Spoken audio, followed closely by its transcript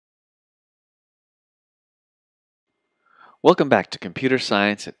Welcome back to Computer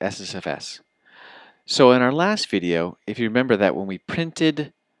Science at SSFS. So in our last video, if you remember that when we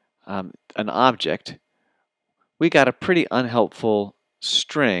printed an object, we got a pretty unhelpful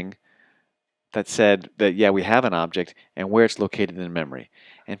string that said that, yeah, we have an object and where it's located in memory.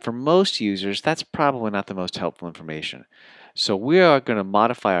 And for most users, that's probably not the most helpful information. So we are going to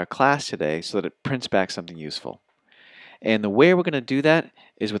modify our class today so that it prints back something useful. And the way we're going to do that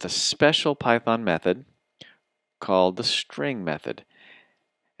is with a special Python method called the string method.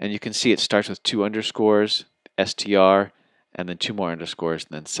 And you can see it starts with 2 underscores, str, and then 2 more underscores,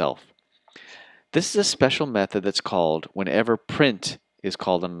 and then self. This is a special method that's called whenever print is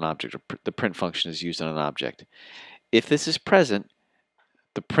called on an object, or the print function is used on an object. If this is present,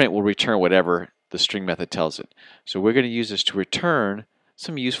 the print will return whatever the string method tells it. So we're going to use this to return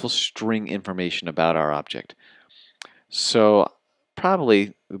some useful string information about our object. So probably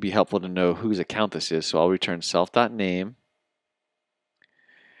it would be helpful to know whose account this is. So I'll return self.name.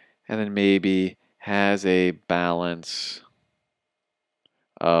 And then maybe has a balance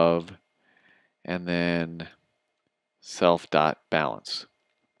of, and then self.balance.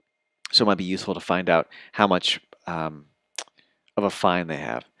 So it might be useful to find out how much of a fine they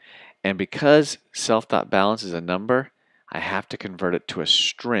have. And because self.balance is a number, I have to convert it to a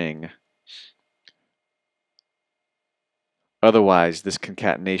string. Otherwise, this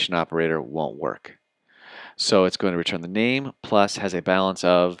concatenation operator won't work. So it's going to return the name plus has a balance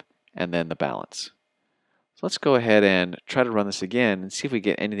of, and then the balance. So let's go ahead and try to run this again and see if we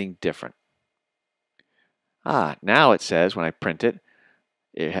get anything different. Now it says when I print it,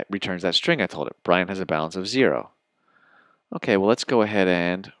 it returns that string I told it. Brian has a balance of 0. Okay, well let's go ahead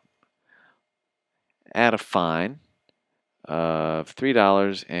and add a fine of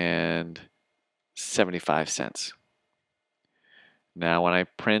 $3.75. Now when I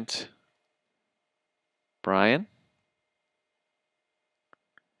print Brian,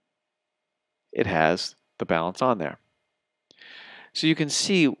 it has the balance on there. So you can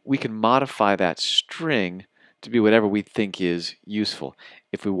see we can modify that string to be whatever we think is useful.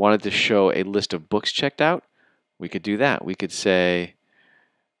 If we wanted to show a list of books checked out, we could do that. We could say,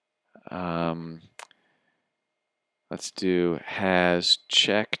 let's do has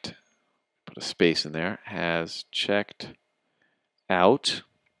checked, put a space in there, has checked out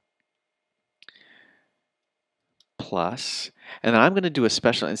plus, and then I'm going to do a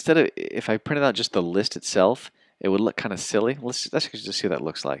special, instead of, if I printed out just the list itself, it would look kind of silly. Let's just see what that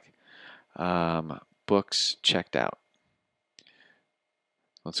looks like. Books checked out.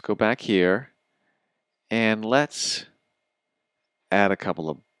 Let's go back here and let's add a couple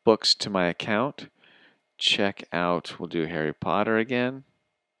of books to my account. Check out, we'll do Harry Potter again.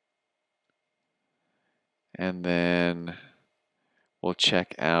 And then we'll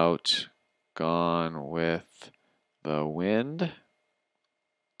check out Gone with the Wind.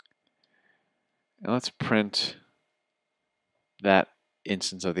 And let's print that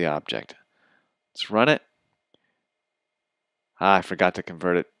instance of the object. Let's run it. I forgot to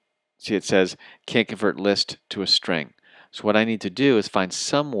convert it. See, it says can't convert list to a string. So what I need to do is find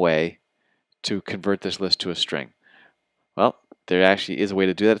some way to convert this list to a string. Well, there actually is a way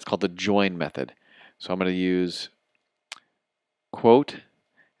to do that. It's called the join method. So I'm going to use quote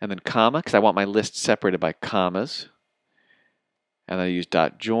and then comma because I want my list separated by commas. And then I use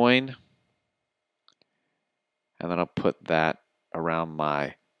dot join. And then I'll put that around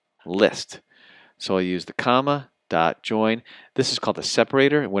my list. So I'll use the comma, dot join. This is called the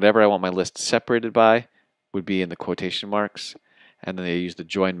separator. Whatever I want my list separated by would be in the quotation marks. And then I use the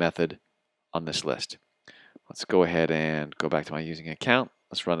join method on this list. Let's go ahead and go back to my using account.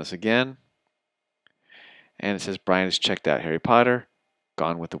 Let's run this again. And it says Brian has checked out Harry Potter,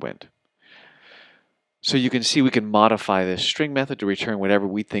 Gone with the Wind. So you can see we can modify this string method to return whatever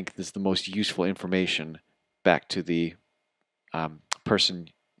we think is the most useful information back to the person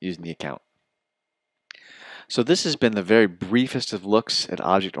using the account. So this has been the very briefest of looks at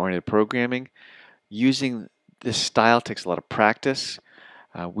object-oriented programming. Using this style takes a lot of practice.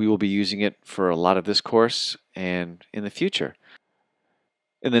 We will be using it for a lot of this course and in the future.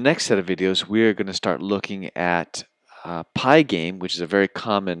 In the next set of videos, we are going to start looking at Pygame, which is a very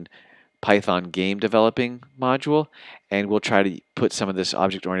common Python game developing module, and we'll try to put some of this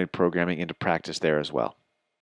object-oriented programming into practice there as well.